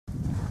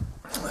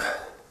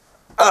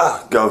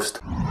Ah, ghost.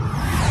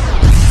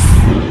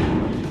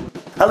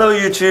 Hello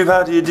YouTube,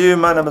 how do you do?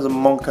 My name is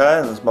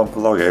Monkaiy and this is my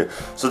vlog.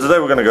 So today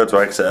we're going to go to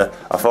Exeter.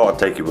 I thought I'd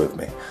take you with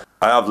me.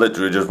 I have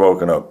literally just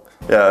woken up.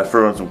 Yeah, I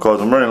threw on some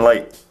clothes. I'm running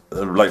late,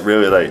 like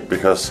really late,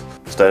 because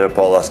I stayed up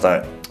all last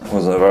night.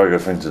 Wasn't a very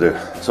good thing to do.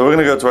 So we're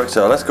going to go to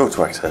Exeter. Let's go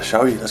to Exeter,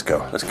 shall we? Let's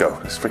go, let's go.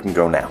 Let's freaking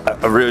go now.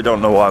 I really don't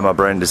know why my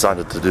brain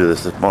decided to do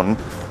this morning,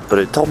 but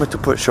it told me to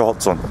put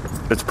shorts on.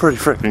 It's pretty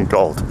freaking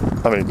cold.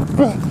 I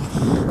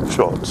mean,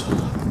 shorts.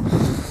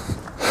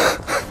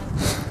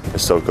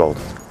 It's so cold.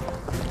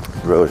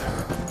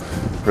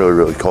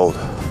 Really cold.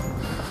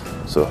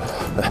 So,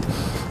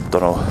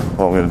 don't know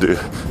what I'm gonna do.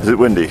 Is it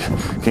windy?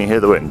 Can you hear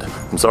the wind?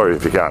 I'm sorry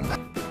if you can.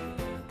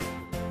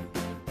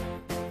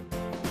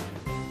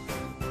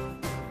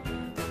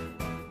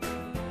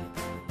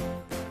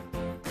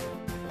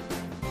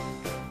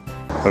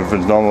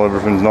 Everything's normal,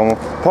 everything's normal.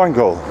 Pine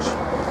cones.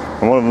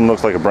 And one of them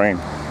looks like a brain.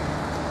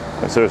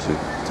 Like, seriously,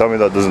 tell me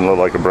that doesn't look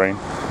like a brain.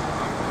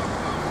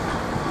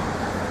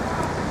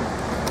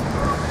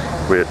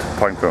 Weird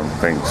pine cone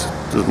things.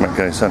 Doesn't make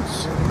any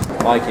sense.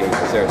 Mikey,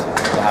 seriously,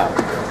 what the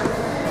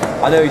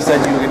hell? I know you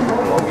said you were going to be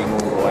vlogging all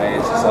the way.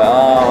 It's just like,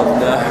 oh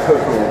no.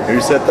 Who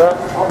said that?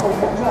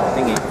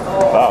 Thingy.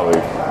 That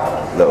week.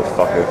 Little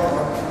fucker.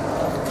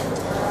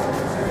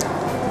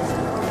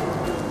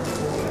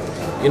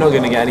 You're not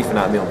going to get anything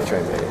out of me on the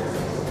train, mate.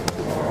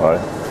 Why?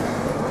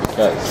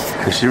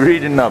 Because. Is she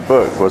reading that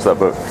book? What's that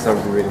book? So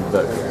I'm reading the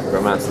book,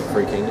 Romance of the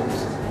Three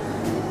Kingdoms.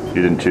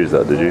 You didn't choose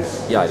that, did you?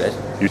 Yeah, I did.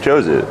 You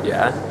chose it?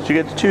 Yeah. Did you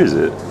get to choose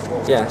it?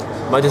 Yeah.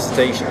 My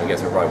dissertation, I get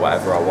to write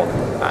whatever I want,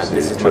 and So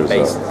this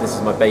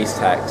is my base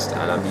text,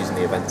 and I'm using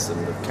the events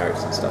and the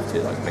characters and stuff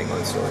to like make my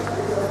own story.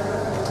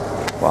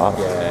 Wow.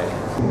 Yeah.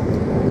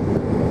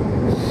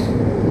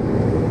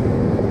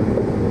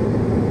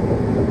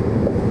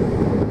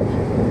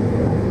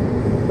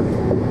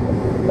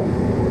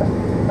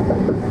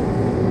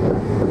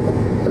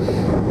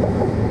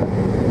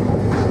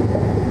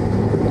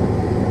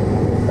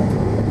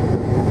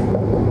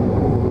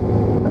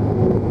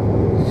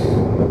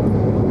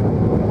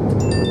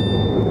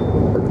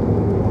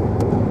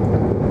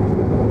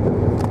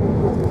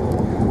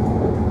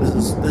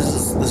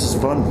 This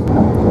is fun.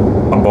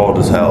 I'm bored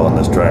as hell on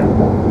this train.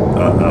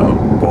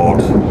 I'm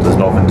bored. There's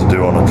nothing to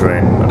do on a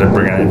train. I didn't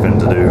bring anything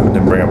to do. I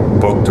didn't bring a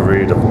book to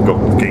read. I've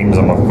got games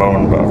on my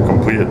phone, but I've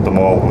completed them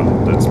all,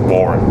 and it's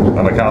boring.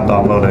 And I can't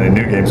download any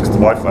new games because the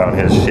Wi-Fi on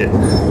here is shit.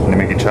 And they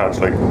make you charge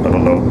like, I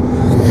don't know,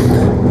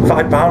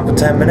 £5 for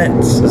 10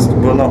 minutes.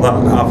 Well, not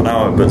that half an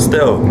hour, but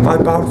still,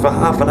 £5 for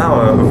half an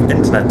hour of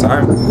internet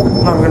time.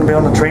 I'm not going to be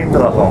on a train for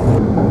that long.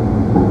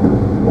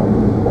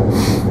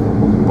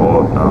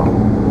 Bored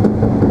now.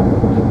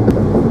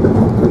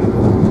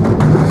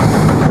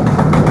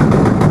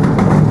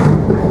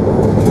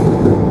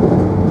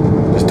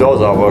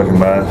 Doors aren't working,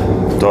 man.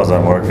 Doors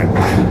aren't working.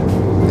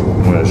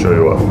 I'm going to show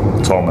you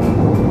what Tom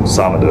and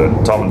Sam are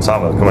doing. Tom and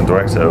Sam are coming to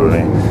Exeter with me,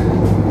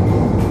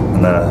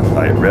 and they're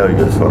like really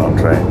good fun on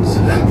trains.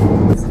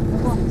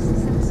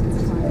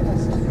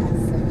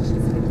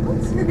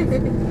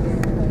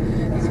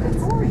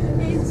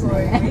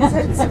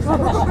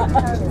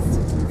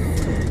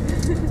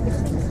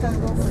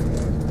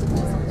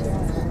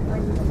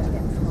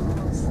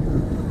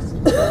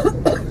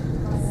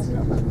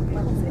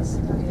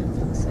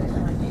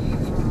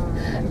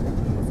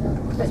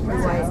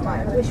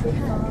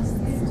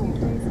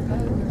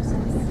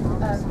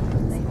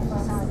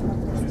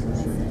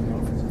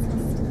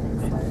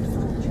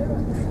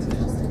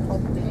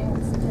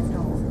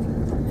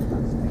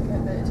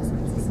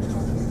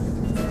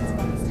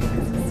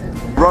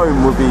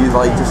 Rome would be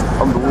like just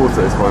underwater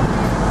this one.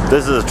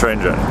 This is a train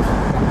journey.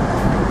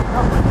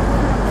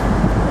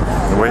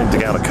 We're waiting to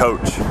get on a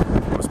coach.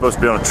 We're supposed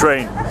to be on a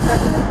train.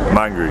 I'm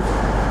angry,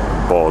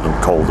 bored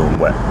and cold and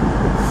wet.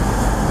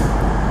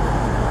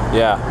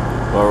 Yeah,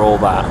 we're all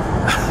that.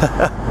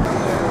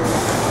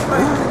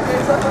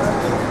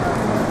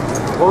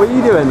 What were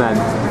you doing then?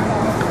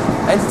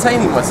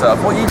 Entertaining myself.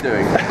 What are you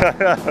doing?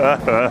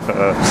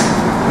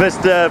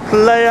 Mr.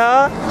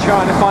 Player?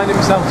 Trying to find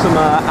himself some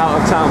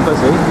out of town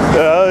pussy.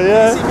 Oh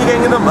yeah. See me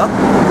getting a number?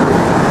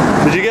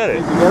 Did you get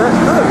it? Did you get it?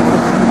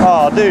 No.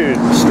 Oh dude.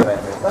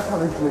 That's how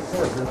they make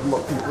sense. There's a lot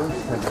of people.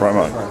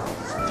 Primark.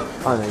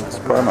 I think It's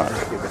Primark.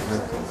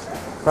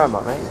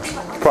 Primark, mate.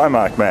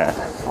 Primark, man.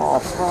 Oh,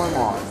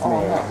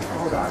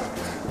 Primark.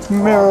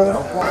 Mirror.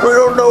 We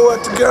don't know where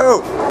to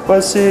go.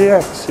 Where's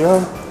CEX,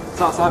 yo?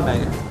 It's outside,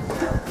 mate.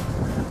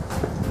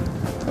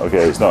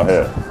 Okay, he's not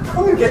here.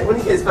 When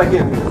he gets back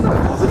in.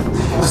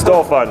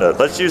 Store finder.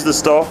 Let's use the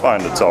store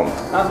finder, Tom.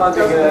 That might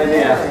be a good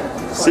idea.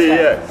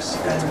 CEX.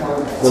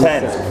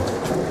 10.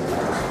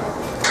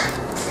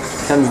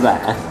 10's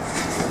there.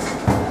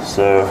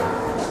 So.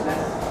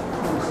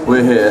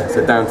 We're here,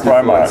 so down to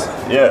Primark.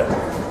 Yeah.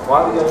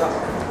 Why are we going up?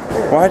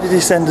 Why did he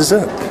send us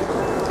up?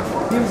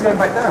 He was going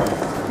back down.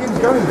 He was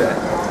going there.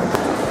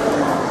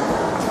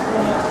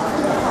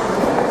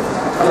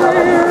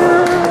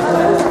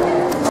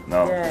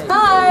 No.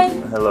 Hi.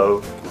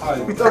 Hello.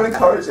 We don't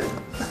encourage him.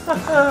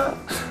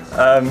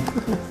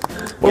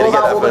 What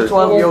about all the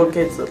 12-year-old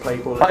kids that play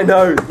Call of Duty? I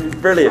know, it's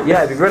brilliant.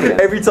 Yeah, it'd be brilliant.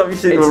 Every time you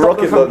shoot them a It'd stop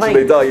rocket them from launcher and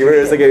they die, you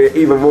realise they get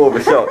even more of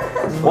a shock.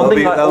 One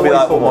thing I There'll be always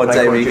like thought one more about day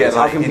playing where you Call of get Duty is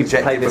how like can people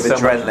play injected this with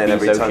so much adrenaline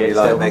every so time you kids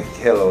like still? make a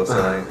kill or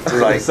something. To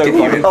like So get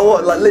you in. Oh,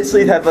 what? Like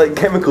literally have like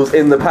chemicals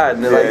in the pad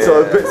and it like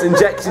sort of puts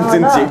injections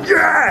into you.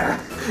 Yeah!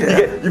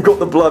 You've got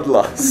the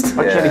bloodlust.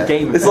 Actually, a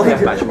game It's like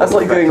that's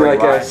like doing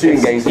like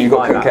shooting games and you've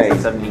got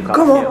cocaine.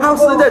 Come on,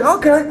 House of the Dead.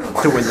 Okay.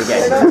 To win the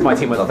game. My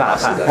team was that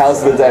bad.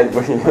 House of the Dead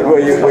when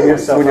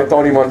you're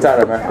Tony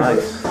Montana, man.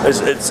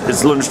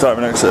 It's lunchtime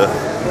in Exeter,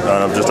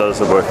 and I've just had a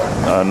Subway,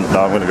 and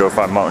now I'm going to go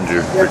find Mountain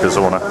Dew because I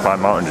want to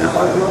find Mountain Dew,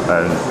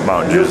 and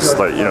Mountain Dew is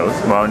like, you know,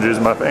 Mountain Dew is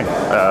my thing.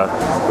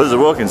 There's a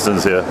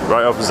Wilkinson's here,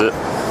 right opposite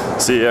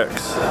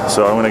CX,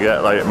 so I'm going to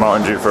get like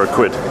Mountain Dew for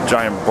 £1,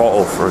 giant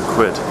bottle for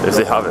 £1 if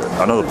they have it.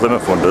 I know the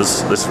Plymouth one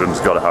does. This one's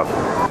got to have it.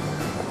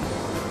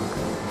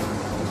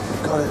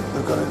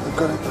 They've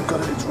got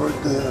it, it's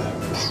right there.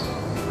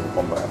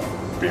 One by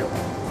beer.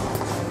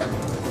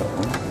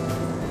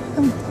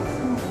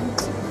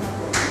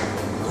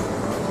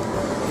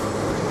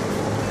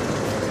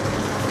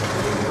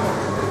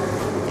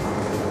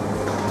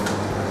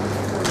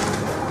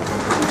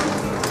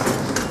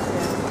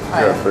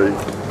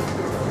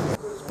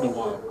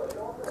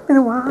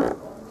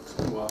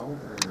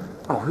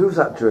 Oh, who was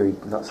that Drew?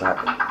 Nutsack.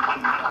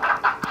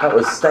 That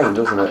was Stained,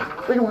 wasn't it?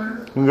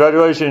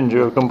 Congratulations,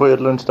 you've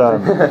completed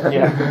lunchtime.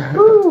 Yeah.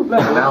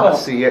 Now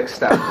CX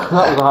stand.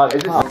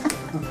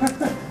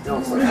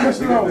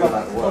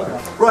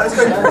 Right,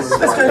 let's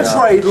go and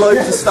trade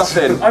loads of stuff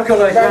in. I've got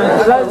like.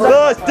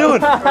 Let's do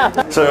it!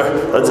 So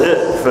that's it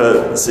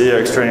for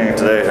CX training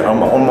today.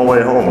 I'm on my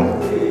way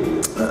home.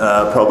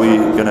 Probably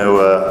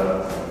gonna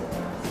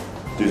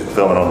do some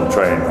filming on the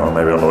train, or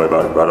maybe on the way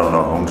back, but I don't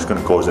know. I'm just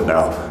gonna close it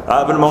now.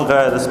 I've been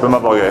Monkaiy, this has been my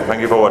vlog.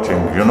 Thank you for watching.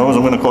 Your nose,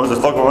 I'm gonna close this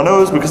vlog with my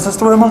nose because that's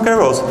the way Monkaiy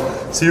rolls.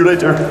 See you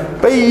later.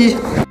 Bye!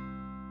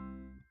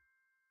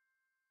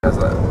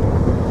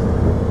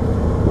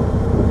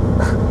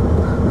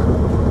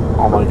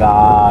 Oh my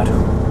god.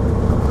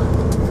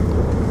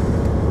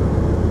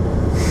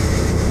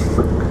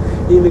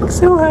 You look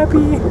so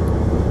happy.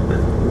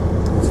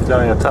 Sit down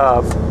on your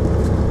top.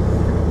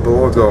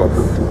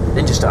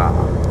 Ninja Star.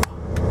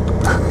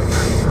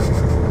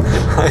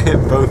 I hit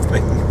both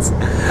things.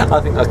 I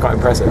think that's quite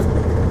impressive.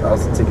 That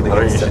was a ticket I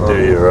think you should do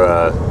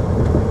your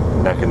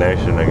neck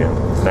nation again.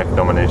 Neck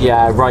nomination.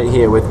 Yeah, right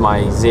here with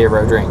my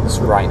 0 drinks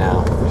right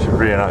now. You should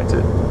reenact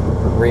it.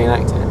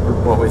 Reenact it.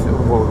 What with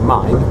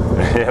mine?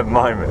 Yeah,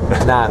 mime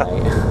it. Nah,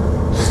 mate.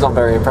 It's not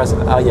very impressive.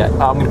 Yeah,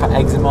 I'm going to put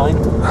eggs in mine.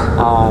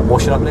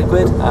 Wash it up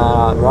liquid.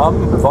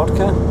 Rum,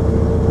 vodka,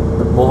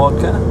 more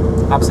vodka,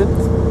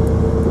 absinthe.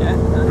 Yeah.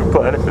 You can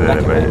put anything in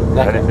it, mate.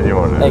 Anything you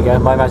want. There you go,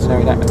 my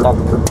imaginary neck. Done.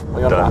 What are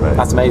you on about? Mate.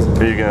 That's amazing.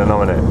 Who are you going to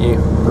nominate? You.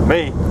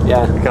 Me?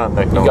 Yeah. You can't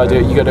neck You gotta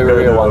nominate. do a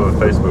real one. Over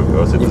Facebook. Or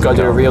else it You've got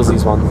to do a doesn't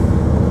realsies one.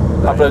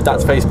 Upload that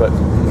to Facebook.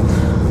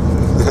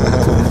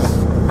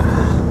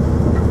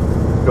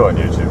 count. Go on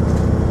YouTube.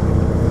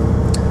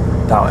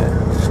 Doubt it.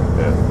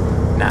 Yeah.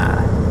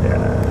 Nah.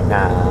 Yeah.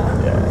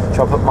 Nah. Yeah.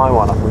 Shall I put my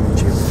one up on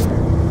YouTube?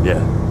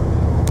 Yeah.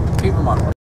 Keep them on.